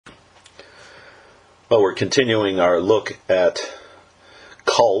Well, we're continuing our look at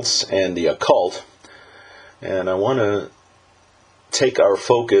cults and the occult, and I want to take our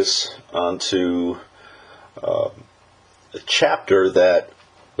focus onto a chapter that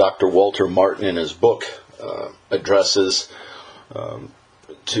Dr. Walter Martin in his book addresses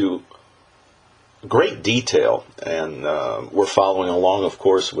to great detail, and we're following along, of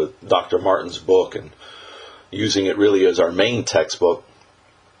course, with Dr. Martin's book and using it really as our main textbook.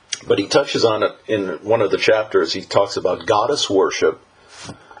 But he touches on it in one of the chapters. He talks about goddess worship,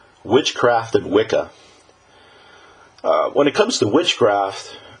 witchcraft, and Wicca. When it comes to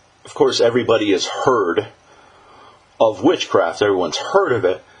witchcraft, of course, everybody has heard of witchcraft. Everyone's heard of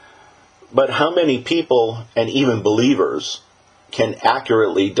it. But how many people, and even believers, can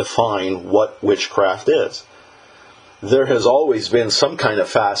accurately define what witchcraft is? There has always been some kind of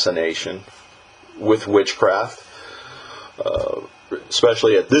fascination with witchcraft.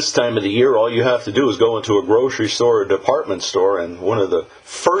 Especially at this time of the year, all you have to do is go into a grocery store or department store, and one of the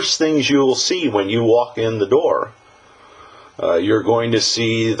first things you will see when you walk in the door, you're going to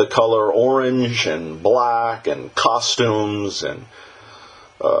see the color orange and black and costumes, and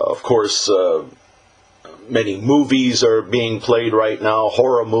of course many movies are being played right now,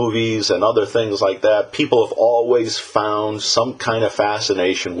 horror movies and other things like that. People have always found some kind of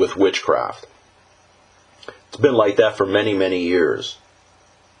fascination with witchcraft. It's been like that for many, many years.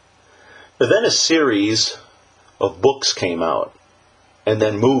 But then a series of books came out, and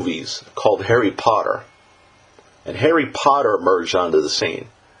then movies called Harry Potter. And Harry Potter emerged onto the scene.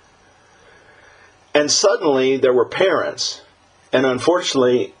 And suddenly there were parents, and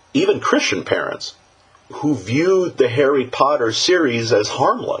unfortunately even Christian parents, who viewed the Harry Potter series as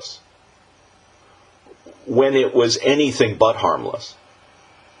harmless, when it was anything but harmless.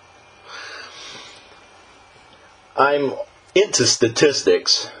 I'm into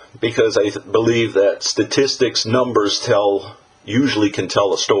statistics because I believe that statistics, numbers usually can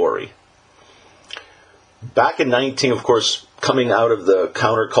tell a story. Back in of course, coming out of the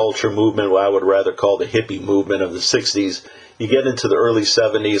counterculture movement, what I would rather call the hippie movement of the 60s, you get into the early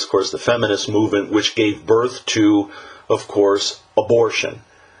 70s, of course, the feminist movement, which gave birth to, of course, abortion,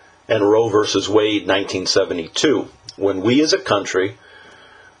 and Roe versus Wade, 1972, when we as a country,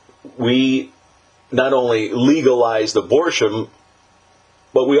 we not only legalized abortion,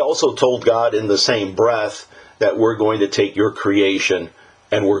 but we also told God in the same breath that we're going to take your creation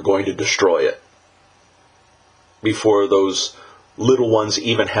and we're going to destroy it before those little ones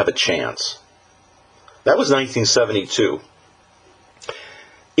even have a chance. That was 1972.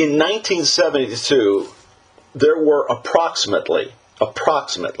 In 1972, there were approximately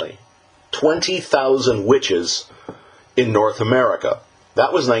 20,000 witches in North America.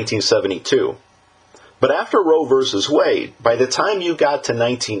 That was 1972. But after Roe versus Wade, by the time you got to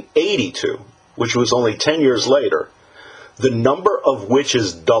 1982, which was only 10 years later, the number of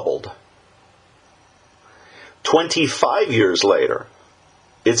witches doubled. 25 years later,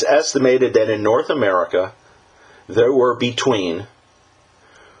 it's estimated that in North America, there were between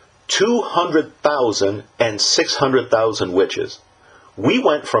 200,000 and 600,000 witches. We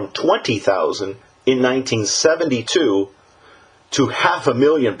went from 20,000 in 1972 to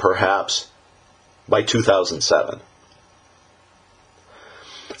 500,000 perhaps by 2007.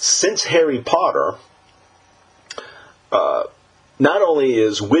 Since Harry Potter, not only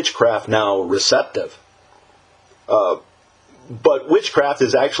is witchcraft now receptive, but witchcraft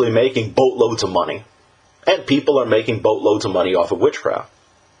is actually making boatloads of money. And people are making boatloads of money off of witchcraft.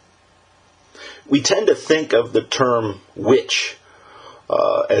 We tend to think of the term witch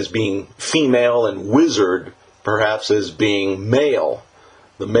as being female and wizard perhaps as being male,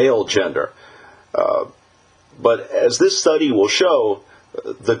 the male gender. But as this study will show,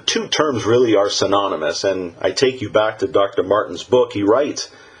 the two terms really are synonymous. And I take you back to Dr. Martin's book. He writes,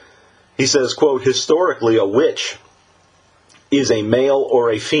 he says, quote, "Historically, a witch is a male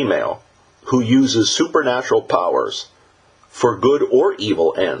or a female who uses supernatural powers for good or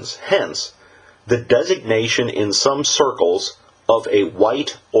evil ends. Hence, the designation in some circles of a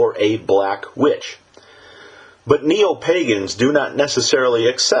white or a black witch. But neo-pagans do not necessarily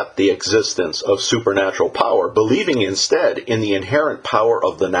accept the existence of supernatural power, believing instead in the inherent power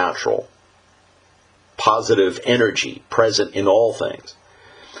of the natural, positive energy present in all things.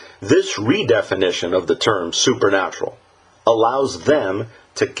 This redefinition of the term supernatural allows them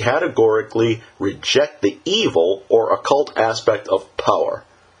to categorically reject the evil or occult aspect of power,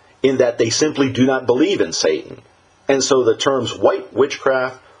 in that they simply do not believe in Satan. And so the terms white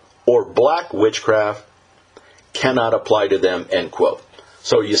witchcraft or black witchcraft cannot apply to them," end quote.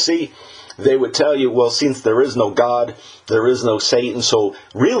 So you see, They would tell you, well, since there is no God, there is no Satan, so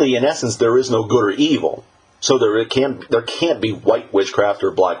really, in essence, there is no good or evil. So there can't be white witchcraft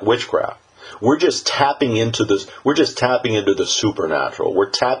or black witchcraft. We're just tapping into this. We're just tapping into the supernatural. We're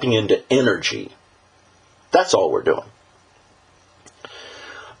tapping into energy. That's all we're doing.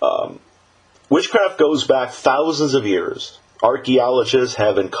 Witchcraft goes back thousands of years. Archaeologists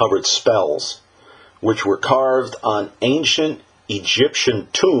have uncovered spells which were carved on ancient Egyptian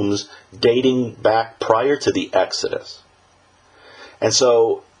tombs dating back prior to the Exodus. And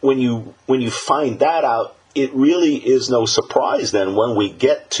so when you find that out, it really is no surprise then when we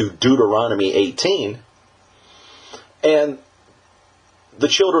get to Deuteronomy 18 and the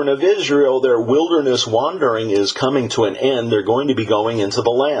children of Israel, their wilderness wandering is coming to an end. They're going to be going into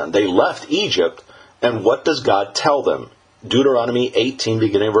the land. They left Egypt, and what does God tell them? Deuteronomy 18,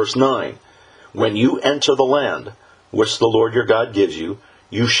 beginning verse 9. When you enter the land, which the Lord your God gives you,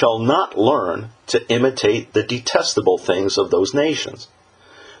 you shall not learn to imitate the detestable things of those nations.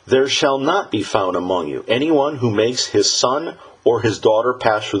 There shall not be found among you anyone who makes his son or his daughter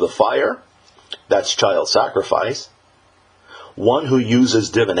pass through the fire. That's child sacrifice. One who uses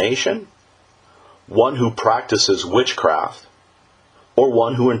divination, one who practices witchcraft, or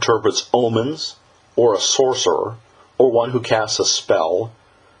one who interprets omens, or a sorcerer, or one who casts a spell,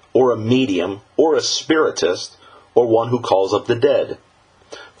 or a medium, or a spiritist, or one who calls up the dead.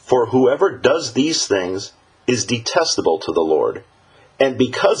 For whoever does these things is detestable to the Lord. And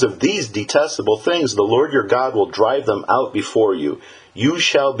because of these detestable things, the Lord your God will drive them out before you. You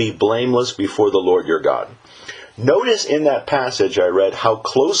shall be blameless before the Lord your God. Notice in that passage I read how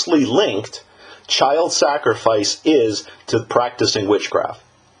closely linked child sacrifice is to practicing witchcraft.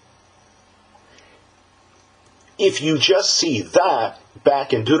 If you just see that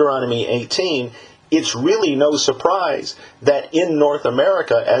back in Deuteronomy 18, it's really no surprise that in North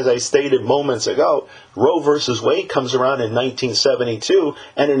America, as I stated moments ago, Roe versus Wade comes around in 1972,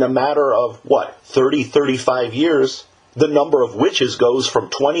 and in a matter of, 30, 35 years, the number of witches goes from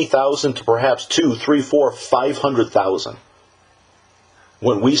 20,000 to perhaps 2, 3, 4, 500,000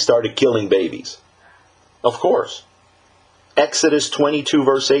 when we started killing babies. Of course. Exodus 22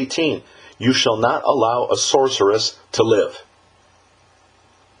 verse 18, you shall not allow a sorceress to live.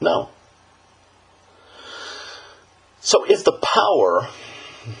 No. So if the power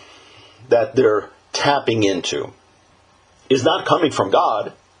that they're tapping into is not coming from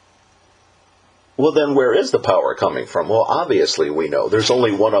God, well, then where is the power coming from? Well, obviously we know there's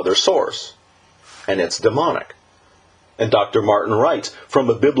only one other source, and it's demonic. And Dr. Martin writes, from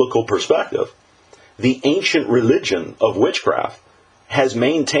a biblical perspective, the ancient religion of witchcraft has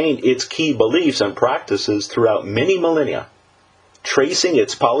maintained its key beliefs and practices throughout many millennia, tracing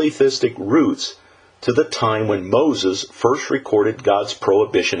its polytheistic roots to the time when Moses first recorded God's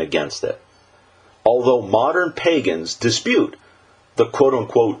prohibition against it. Although modern pagans dispute the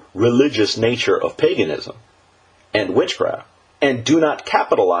quote-unquote religious nature of paganism and witchcraft, and do not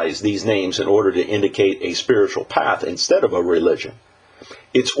capitalize these names in order to indicate a spiritual path instead of a religion,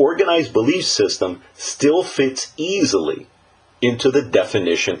 its organized belief system still fits easily into the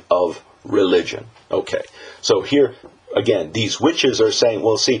definition of religion. Okay, so here, again, these witches are saying,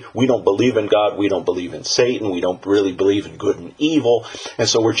 well, see, we don't believe in God, we don't believe in Satan, we don't really believe in good and evil, and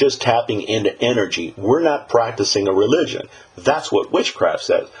so we're just tapping into energy. We're not practicing a religion. That's what witchcraft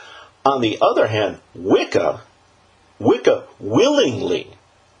says. On the other hand, Wicca willingly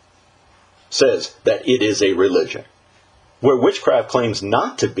says that it is a religion. Where witchcraft claims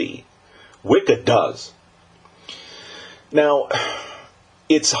not to be, Wicca does. Now,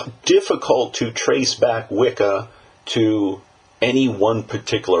 it's difficult to trace back Wicca to any one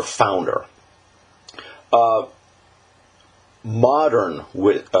particular founder. Modern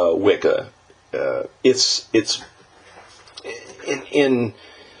Wicca, it's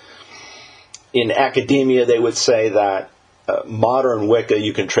in academia they would say that modern Wicca,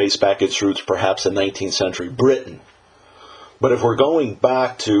 you can trace back its roots perhaps in 19th century Britain. But if we're going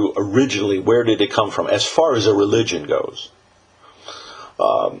back to originally, where did it come from, as far as a religion goes,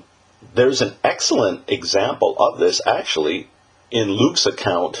 there's an excellent example of this actually in Luke's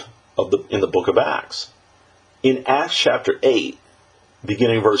account in the book of Acts. In Acts chapter 8,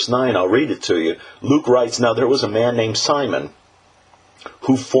 beginning verse 9, I'll read it to you. Luke writes, now there was a man named Simon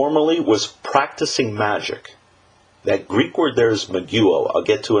who formerly was practicing magic. That Greek word there is maguo. I'll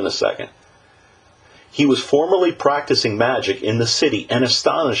get to in a second. He was formerly practicing magic in the city and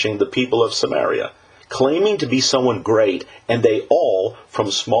astonishing the people of Samaria, claiming to be someone great, and they all,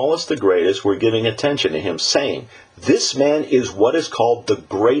 from smallest to greatest, were giving attention to him, saying, this man is what is called the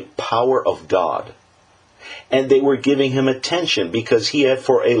great power of God. And they were giving him attention because he had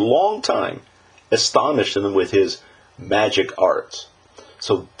for a long time astonished them with his magic arts.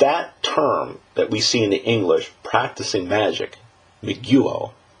 So that term that we see in the English, practicing magic,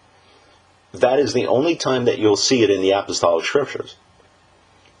 miguo, that is the only time that you'll see it in the apostolic scriptures.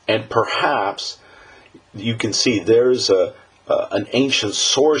 And perhaps you can see there's an ancient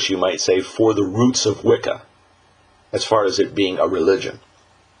source, you might say, for the roots of Wicca, as far as it being a religion.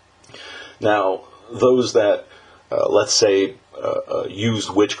 Now, those that, let's say,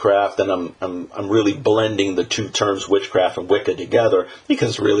 used witchcraft, and I'm really blending the two terms, witchcraft and Wicca, together,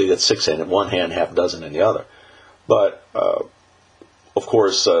 because really that's six in one hand, half dozen in the other. But, of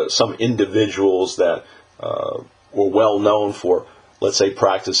course, some individuals that were well known for, let's say,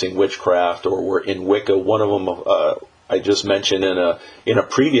 practicing witchcraft or were in Wicca. One of them I just mentioned in a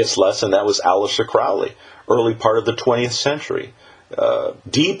previous lesson. That was Aleister Crowley, early part of the 20th century,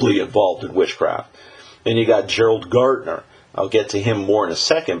 deeply involved in witchcraft. Then you got Gerald Gardner. I'll get to him more in a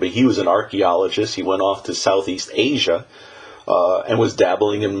second, but he was an archaeologist. He went off to Southeast Asia and was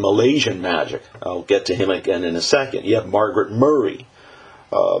dabbling in Malaysian magic. I'll get to him again in a second. You have Margaret Murray.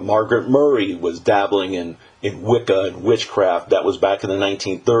 Margaret Murray was dabbling in Wicca and witchcraft. That was back in the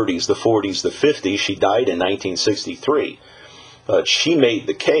 1930s, the 40s, the 50s. She died in 1963. She made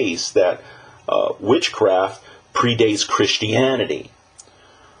the case that witchcraft predates Christianity.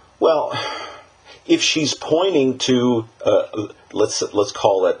 Well, if she's pointing to, let's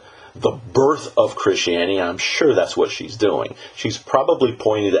call it the birth of Christianity, I'm sure that's what she's doing. She's probably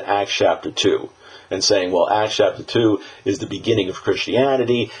pointing to Acts chapter 2. And saying, well, Acts chapter 2 is the beginning of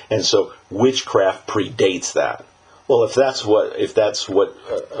Christianity, and so witchcraft predates that. Well, if that's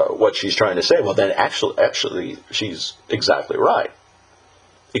what she's trying to say, well, then actually she's exactly right.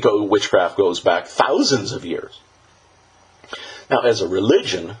 Witchcraft goes back thousands of years. Now, as a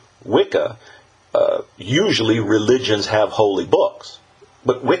religion, Wicca, usually religions have holy books,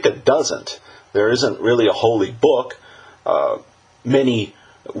 but Wicca doesn't. There isn't really a holy book. Many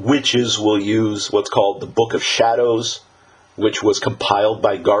witches will use what's called the Book of Shadows, which was compiled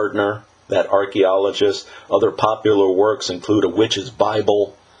by Gardner, that archaeologist. Other popular works include A Witch's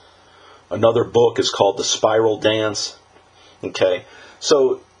Bible. Another book is called The Spiral Dance. Okay,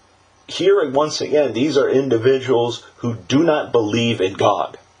 so here once again, these are individuals who do not believe in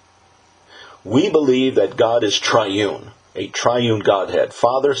God. We believe that God is triune, a triune Godhead,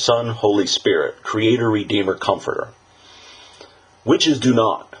 Father, Son, Holy Spirit, Creator, Redeemer, Comforter. Witches do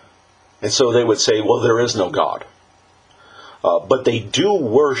not. And so they would say, well, there is no God. But they do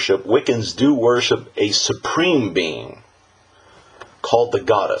worship, Wiccans do worship a supreme being called the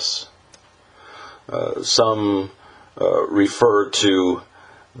goddess. Some refer to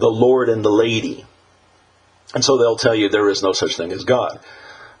the Lord and the Lady. And so they'll tell you there is no such thing as God.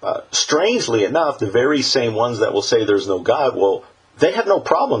 Strangely enough, the very same ones that will say there's no God, well, they have no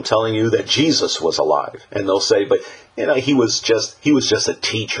problem telling you that Jesus was alive. And they'll say, but he was just a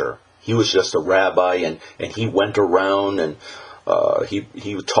teacher. He was just a rabbi, and he went around and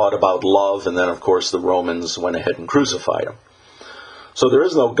he taught about love, and then of course the Romans went ahead and crucified him. So there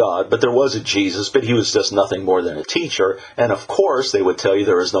is no God, but there was a Jesus, but he was just nothing more than a teacher. And of course they would tell you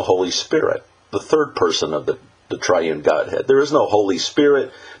there is no Holy Spirit, the third person of the triune Godhead. There is no Holy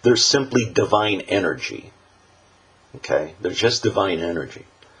Spirit. There's simply divine energy. Okay? There's just divine energy.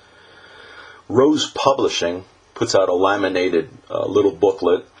 Rose Publishing puts out a laminated little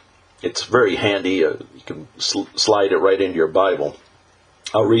booklet. It's very handy. You can slide it right into your Bible.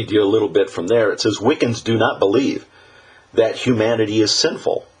 I'll read you a little bit from there. It says, Wiccans do not believe that humanity is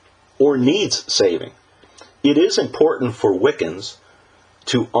sinful or needs saving. It is important for Wiccans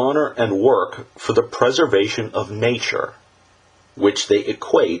to honor and work for the preservation of nature, which they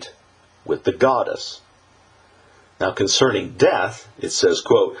equate with the goddess. Now, concerning death, it says,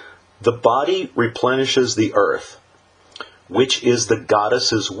 quote, the body replenishes the earth, which is the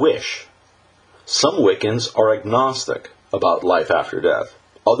goddess's wish. Some Wiccans are agnostic about life after death.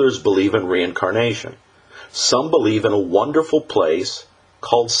 Others believe in reincarnation. Some believe in a wonderful place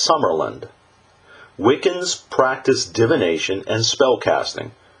called Summerland. Wiccans practice divination and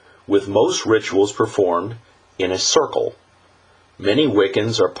spellcasting, with most rituals performed in a circle. Many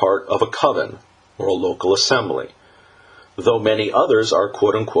Wiccans are part of a coven or a local assembly, though many others are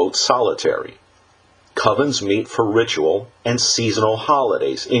quote-unquote solitary. Covens meet for ritual and seasonal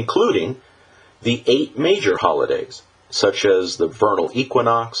holidays, including the 8 major holidays, such as the vernal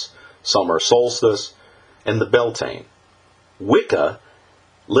equinox, summer solstice, and the Beltane. Wicca,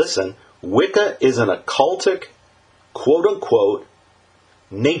 listen, Wicca is an occultic, quote-unquote,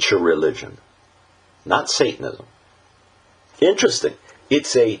 nature religion, not Satanism. Interesting.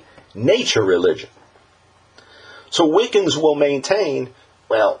 It's a nature religion. So Wiccans will maintain,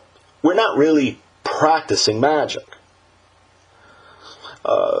 well, we're not really practicing magic.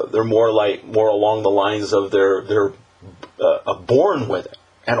 They're more along the lines of they're born with it.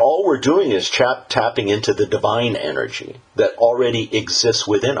 And all we're doing is tapping into the divine energy that already exists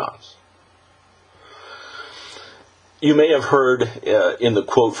within us. You may have heard in the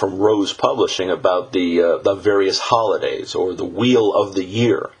quote from Rose Publishing about the various holidays or the wheel of the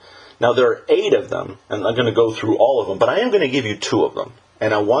year. Now there are 8 of them, and I'm going to go through all of them, but I am going to give you 2 of them.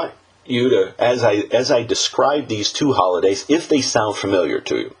 And I want you to, as I describe these 2 holidays, if they sound familiar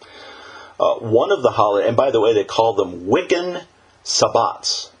to you. One of the holidays, and by the way, they call them Wiccan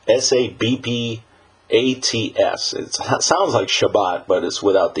Sabbats, Sabbaths. It sounds like Shabbat, but it's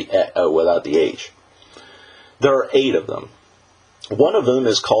without the H. There are 8 of them. One of them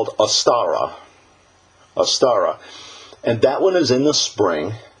is called Ostara, and that one is in the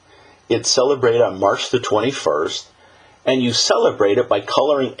spring. It's celebrated on March the 21st, and you celebrate it by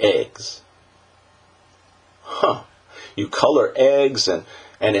coloring eggs. You color eggs, and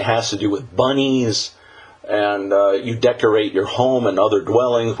it has to do with bunnies, and you decorate your home and other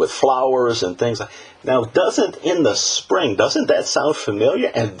dwellings with flowers and things. Now, in the spring, doesn't that sound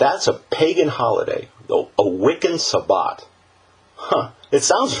familiar? And that's a pagan holiday, a Wiccan Sabbat. It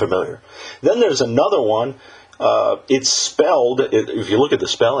sounds familiar. Then there's another one. It's spelled, if you look at the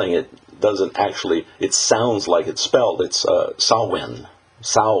spelling, it sounds like it's spelled. It's Samhain.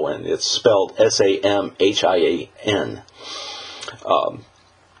 It's spelled Samhain.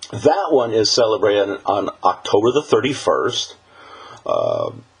 That one is celebrated on October the 31st.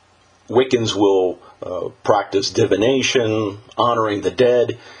 Wiccans will practice divination, honoring the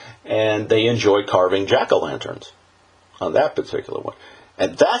dead, and they enjoy carving jack-o'-lanterns on that particular one.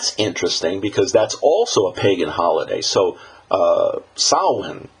 And that's interesting because that's also a pagan holiday. So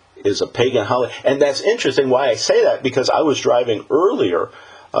Samhain is a pagan holiday. And that's interesting why I say that, because I was driving earlier,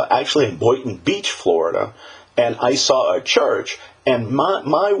 actually in Boynton Beach, Florida, and I saw a church. And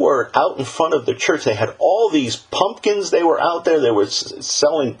my word, out in front of the church, they had all these pumpkins. They were out there. They were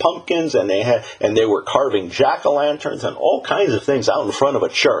selling pumpkins, and they were carving jack-o'-lanterns and all kinds of things out in front of a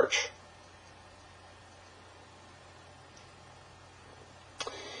church.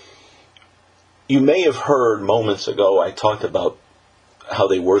 You may have heard moments ago I talked about how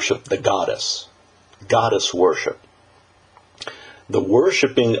they worship the goddess worship. The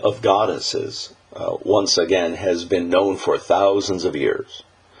worshiping of goddesses, once again, has been known for thousands of years.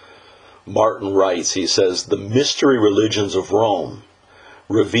 Martin writes, he says, the mystery religions of Rome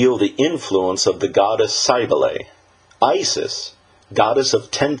reveal the influence of the goddess Cybele. Isis, goddess of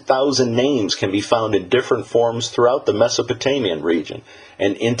 10,000 names, can be found in different forms throughout the Mesopotamian region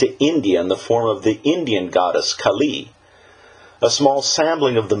and into India in the form of the Indian goddess Kali. A small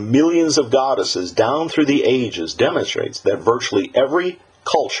sampling of the millions of goddesses down through the ages demonstrates that virtually every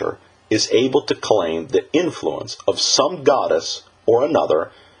culture is able to claim the influence of some goddess or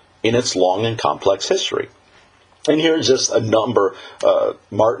another in its long and complex history. And here's just a number.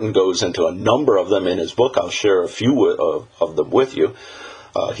 Martin goes into a number of them in his book. I'll share a few of them with you.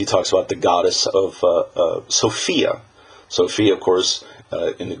 He talks about the goddess of Sophia. Sophia, of course,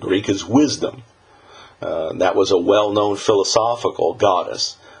 in the Greek is wisdom. That was a well-known philosophical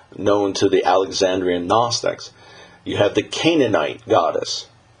goddess, known to the Alexandrian Gnostics. You have the Canaanite goddess,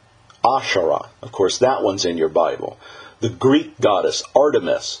 Asherah. Of course, that one's in your Bible. The Greek goddess,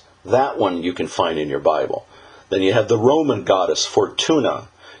 Artemis. That one you can find in your Bible. Then you have the Roman goddess, Fortuna.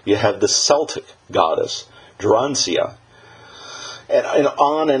 You have the Celtic goddess, Drantia. And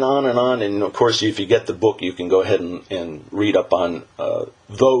on and on and on. And, of course, if you get the book, you can go ahead and read up on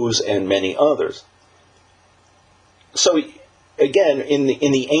those and many others. So, again, in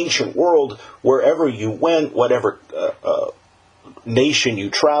the ancient world, wherever you went, whatever nation you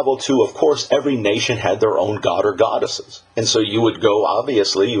traveled to, of course, every nation had their own god or goddesses. And so you would go,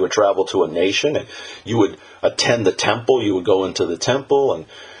 obviously, you would travel to a nation, and you would attend the temple, you would go into the temple, and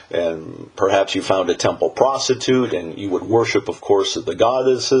perhaps you found a temple prostitute, and you would worship, of course, the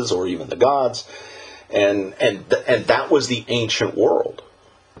goddesses or even the gods. And that was the ancient world.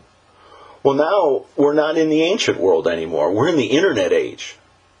 Well, now we're not in the ancient world anymore. We're in the internet age.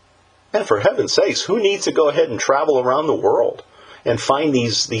 And for heaven's sakes, who needs to go ahead and travel around the world and find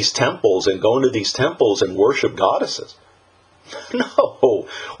these temples and go into these temples and worship goddesses? No.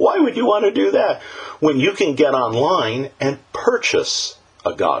 Why would you want to do that when you can get online and purchase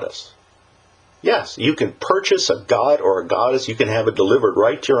a goddess? Yes, you can purchase a god or a goddess. You can have it delivered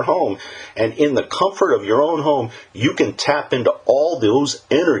right to your home. And in the comfort of your own home, you can tap into all those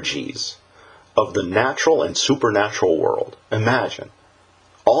energies of the natural and supernatural world. Imagine.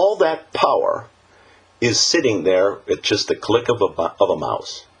 All that power is sitting there at just the click of a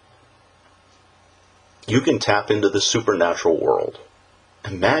mouse. You can tap into the supernatural world.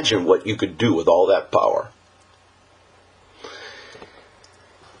 Imagine what you could do with all that power.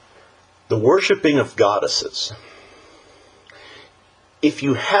 The worshiping of goddesses. If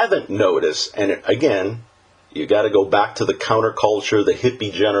you haven't noticed, and again, you got to go back to the counterculture, the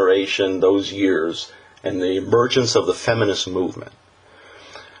hippie generation, those years, and the emergence of the feminist movement.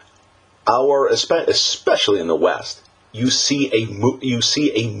 Especially in the West, you see a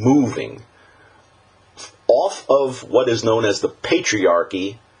moving off of what is known as the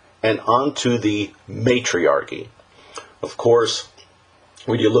patriarchy and onto the matriarchy. Of course,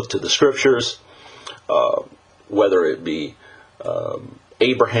 when you look to the scriptures, whether it be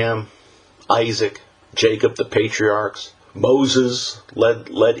Abraham, Isaac, Jacob, the patriarchs, Moses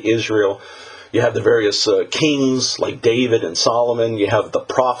led Israel. You have the various kings like David and Solomon. You have the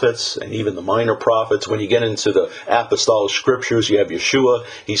prophets and even the minor prophets. When you get into the apostolic scriptures, you have Yeshua.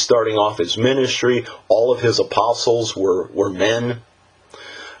 He's starting off his ministry. All of his apostles were men.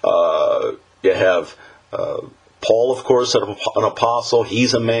 You have Paul, of course, an apostle.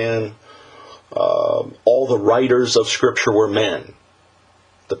 He's a man. All the writers of scripture were men.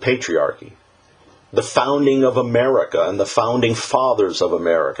 The patriarchy. The founding of America and the founding fathers of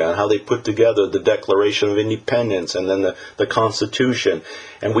America and how they put together the Declaration of Independence and then the Constitution.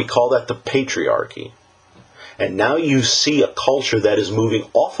 And we call that the patriarchy. And now you see a culture that is moving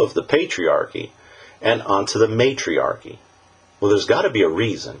off of the patriarchy and onto the matriarchy. Well, there's got to be a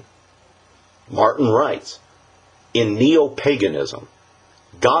reason. Martin writes, in neo-paganism,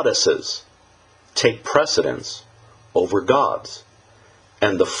 goddesses take precedence over gods.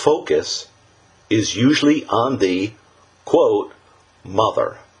 And the focus is usually on the, quote,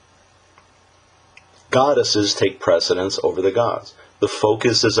 mother. Goddesses take precedence over the gods. The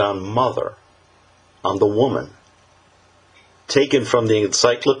focus is on mother, on the woman. Taken from the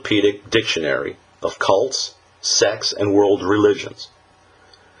Encyclopedic Dictionary of Cults, Sects, and World Religions.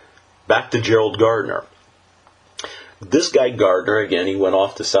 Back to Gerald Gardner. This guy Gardner, again, he went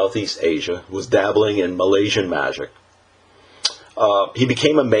off to Southeast Asia, was dabbling in Malaysian magic. He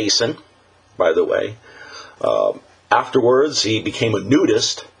became a Mason, by the way. Afterwards, he became a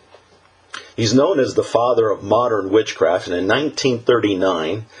nudist. He's known as the father of modern witchcraft, and in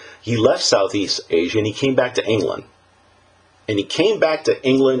 1939, he left Southeast Asia and he came back to England. And he came back to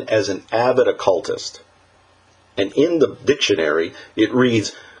England as an avid occultist. And in the dictionary, it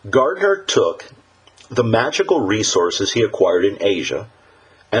reads, Gardner took the magical resources he acquired in Asia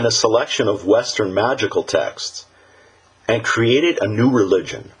and a selection of Western magical texts and created a new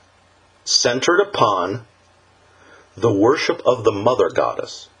religion centered upon the worship of the mother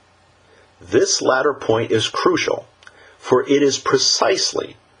goddess. This latter point is crucial, for it is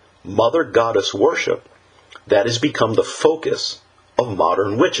precisely mother goddess worship that has become the focus of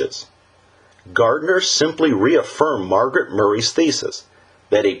modern witches. Gardner simply reaffirmed Margaret Murray's thesis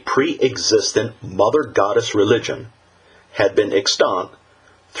that a pre-existent mother goddess religion had been extant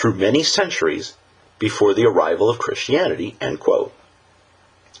through many centuries before the arrival of Christianity, end quote.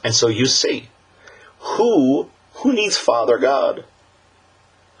 And so you see, who needs Father God?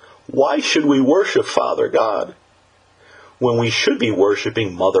 Why should we worship Father God when we should be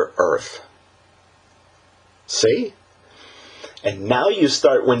worshiping Mother Earth? See? And now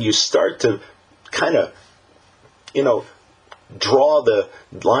when you start to kind of, draw the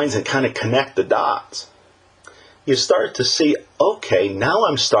lines and kind of connect the dots, you start to see, okay, now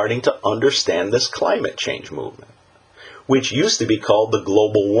I'm starting to understand this climate change movement, which used to be called the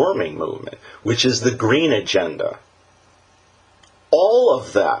global warming movement, which is the green agenda. All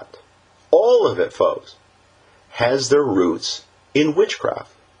of that, all of it, folks, has their roots in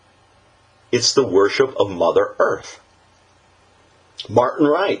witchcraft. It's the worship of Mother Earth. Martin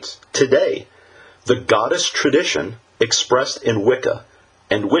writes, today, the goddess tradition expressed in Wicca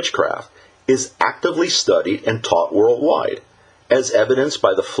and witchcraft is actively studied and taught worldwide, as evidenced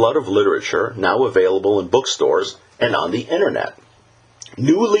by the flood of literature now available in bookstores and on the internet.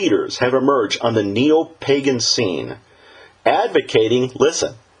 New leaders have emerged on the neo-pagan scene, advocating,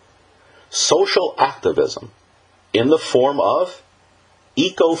 listen, social activism in the form of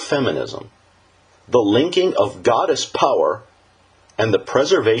ecofeminism, the linking of goddess power and the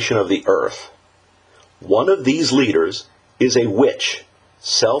preservation of the earth. One of these leaders is a witch,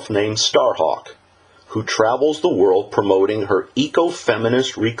 self-named Starhawk, who travels the world promoting her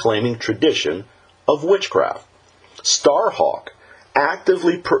eco-feminist reclaiming tradition of witchcraft. Starhawk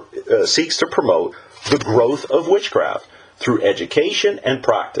actively seeks to promote the growth of witchcraft through education and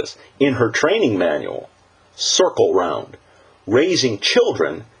practice. In her training manual, Circle Round, Raising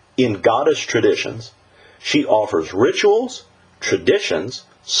Children in Goddess Traditions, She offers rituals, traditions,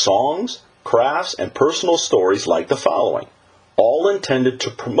 songs, crafts, and personal stories like the following, all intended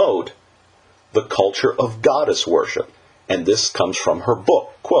to promote the culture of goddess worship. And this comes from her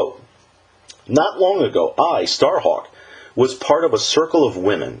book, quote, "Not long ago, I, Starhawk, was part of a circle of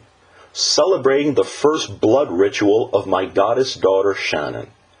women celebrating the first blood ritual of my goddess daughter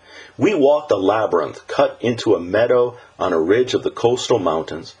Shannon. We walked a labyrinth cut into a meadow on a ridge of the coastal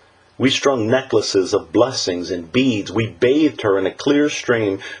mountains. We strung necklaces of blessings and beads. We bathed her in a clear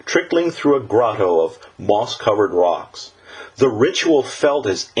stream trickling through a grotto of moss-covered rocks. The ritual felt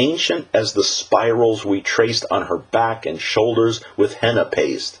as ancient as the spirals we traced on her back and shoulders with henna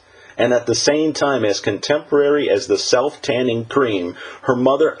paste, and at the same time as contemporary as the self-tanning cream her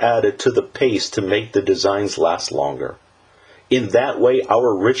mother added to the paste to make the designs last longer. In that way,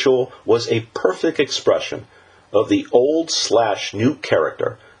 our ritual was a perfect expression of the old/new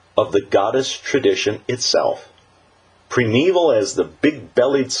character of the goddess tradition itself. Primeval as the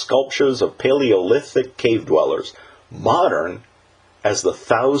big-bellied sculptures of Paleolithic cave dwellers, modern as the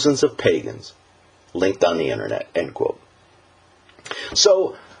thousands of pagans linked on the internet," end quote.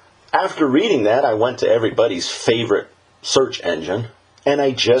 So, after reading that, I went to everybody's favorite search engine, and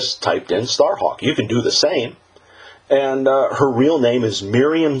I just typed in Starhawk. You can do the same. And her real name is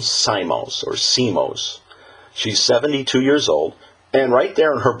Miriam Simos, or Simos. She's 72 years old. And right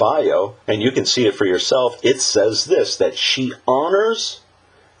there in her bio, and you can see it for yourself, it says this, that she honors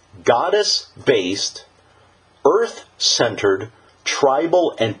goddess-based, earth-centered,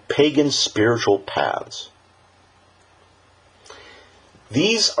 tribal, and pagan spiritual paths.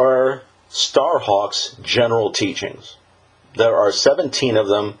 These are Starhawk's general teachings. There are 17 of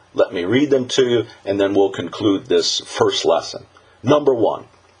them. Let me read them to you, and then we'll conclude this first lesson. Number 1,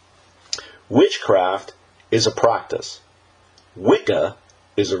 witchcraft is a practice. Wicca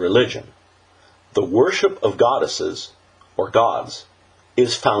is a religion. The worship of goddesses, or gods,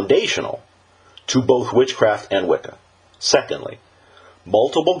 is foundational to both witchcraft and Wicca. Secondly,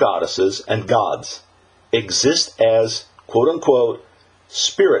 multiple goddesses and gods exist as, quote-unquote,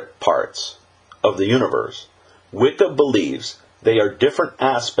 spirit parts of the universe. Wicca believes they are different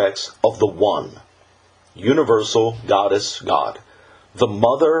aspects of the one, universal goddess God, the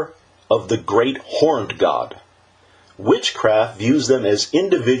mother of the great horned god. Witchcraft views them as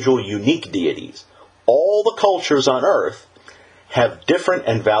individual, unique deities. All the cultures on earth have different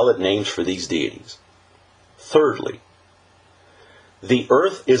and valid names for these deities. Thirdly, the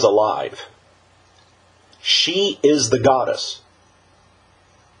earth is alive. She is the goddess.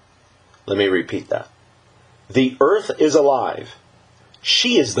 Let me repeat that. The earth is alive.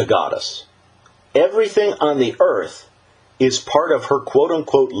 She is the goddess. Everything on the earth is part of her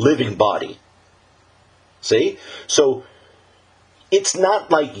quote-unquote living body. See? So, it's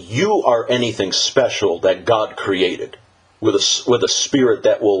not like you are anything special that God created with a spirit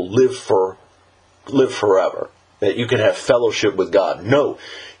that will live forever, that you can have fellowship with God. No,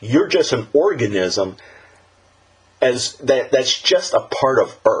 you're just an organism that's just a part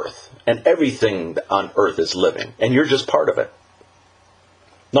of earth, and everything on earth is living, and you're just part of it.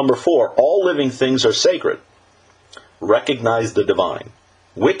 Number 4, all living things are sacred. Recognize the divine.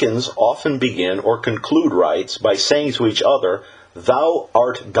 Wiccans often begin or conclude rites by saying to each other, "Thou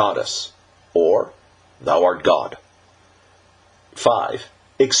art goddess," or "Thou art God." 5,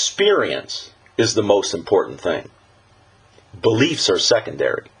 experience is the most important thing. Beliefs are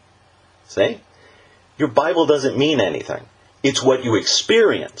secondary. See? Your Bible doesn't mean anything. It's what you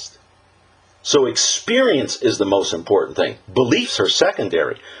experienced. So experience is the most important thing. Beliefs are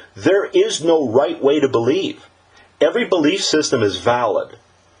secondary. There is no right way to believe. Every belief system is valid.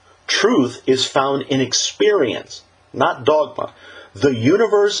 Truth is found in experience, not dogma. The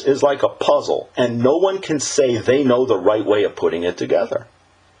universe is like a puzzle, and no one can say they know the right way of putting it together.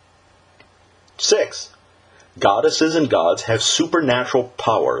 6, goddesses and gods have supernatural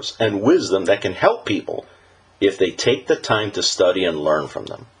powers and wisdom that can help people if they take the time to study and learn from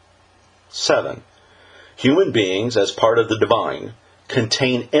them. 7, human beings, as part of the divine,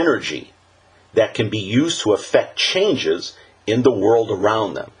 contain energy that can be used to affect changes in the world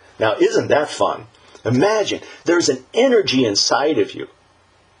around them. Now, isn't that fun? Imagine, there's an energy inside of you.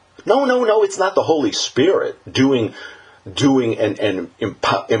 No, it's not the Holy Spirit doing and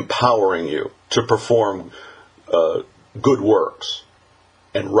empowering you to perform good works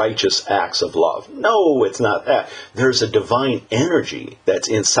and righteous acts of love. No, it's not that. There's a divine energy that's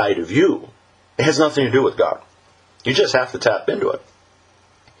inside of you. It has nothing to do with God. You just have to tap into it.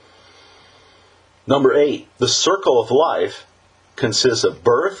 Number 8, the circle of life consists of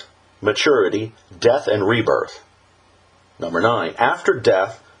birth, maturity, death, and rebirth. Number 9, after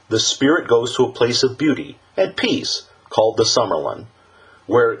death, the spirit goes to a place of beauty and peace called the Summerland,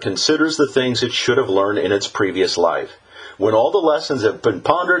 where it considers the things it should have learned in its previous life. When all the lessons have been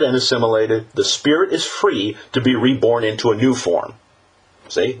pondered and assimilated, the spirit is free to be reborn into a new form.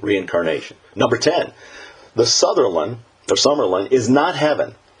 See? Reincarnation. Number 10. The Summerland is not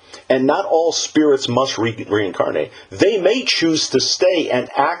heaven, and not all spirits must reincarnate. They may choose to stay and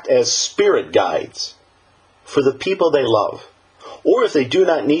act as spirit guides for the people they love. Or if they do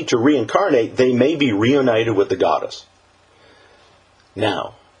not need to reincarnate, they may be reunited with the goddess.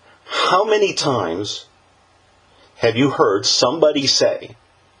 Now, how many times have you heard somebody say,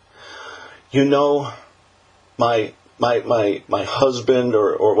 you know, my husband,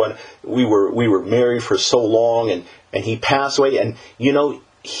 or when we were married for so long, and he passed away, and you know,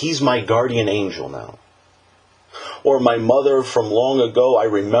 he's my guardian angel now. Or my mother from long ago, I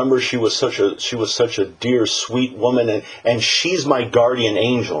remember she was such a dear, sweet woman, and she's my guardian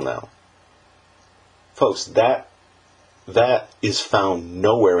angel now. Folks, that is found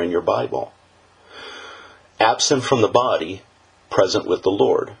nowhere in your Bible. Absent from the body, present with the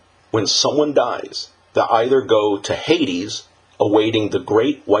Lord. When someone dies, they either go to Hades, awaiting the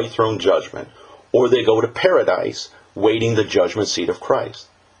great white throne judgment, or they go to paradise, waiting the judgment seat of Christ.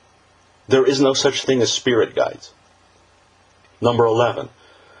 There is no such thing as spirit guides. Number 11.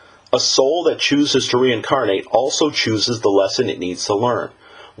 A soul that chooses to reincarnate also chooses the lesson it needs to learn.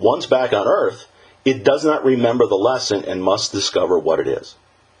 Once back on earth, it does not remember the lesson and must discover what it is.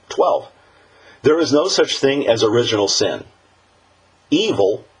 12. There is no such thing as original sin,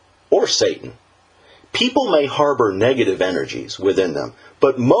 evil, or Satan. People may harbor negative energies within them,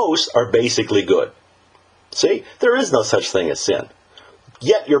 but most are basically good. See, there is no such thing as sin.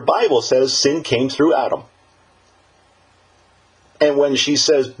 Yet your Bible says sin came through Adam. And when she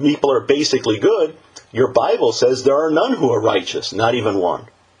says people are basically good, your Bible says there are none who are righteous, not even one.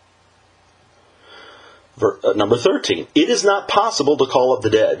 Number 13. It is not possible to call up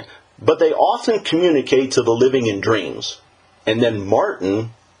the dead, but they often communicate to the living in dreams. And then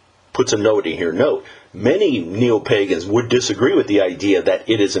Martin puts a note in here. Note, many neo-pagans would disagree with the idea that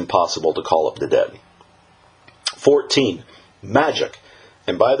it is impossible to call up the dead. 14. Magic.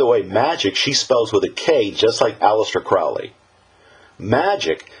 And by the way, magic, she spells with a K, just like Aleister Crowley.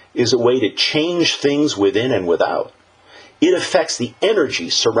 Magic is a way to change things within and without. It affects the energy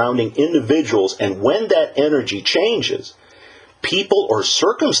surrounding individuals, and when that energy changes, people or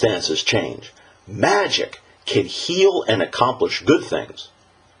circumstances change. Magic can heal and accomplish good things.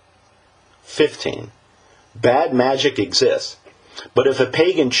 15. Bad magic exists, but if a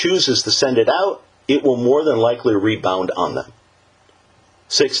pagan chooses to send it out, it will more than likely rebound on them.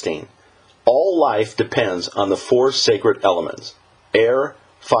 16. All life depends on the four sacred elements: air,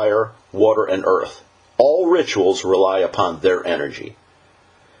 fire, water, and earth. All rituals rely upon their energy.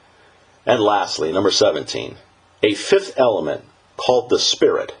 And lastly, number 17. A fifth element, called the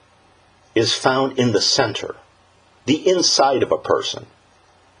spirit, is found in the center, the inside of a person.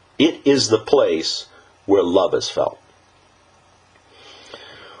 It is the place where love is felt.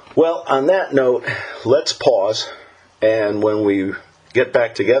 Well, on that note, let's pause, and when we get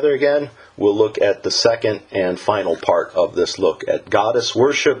back together again, we'll look at the second and final part of this look at goddess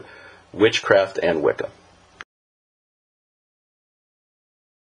worship, witchcraft, and Wicca.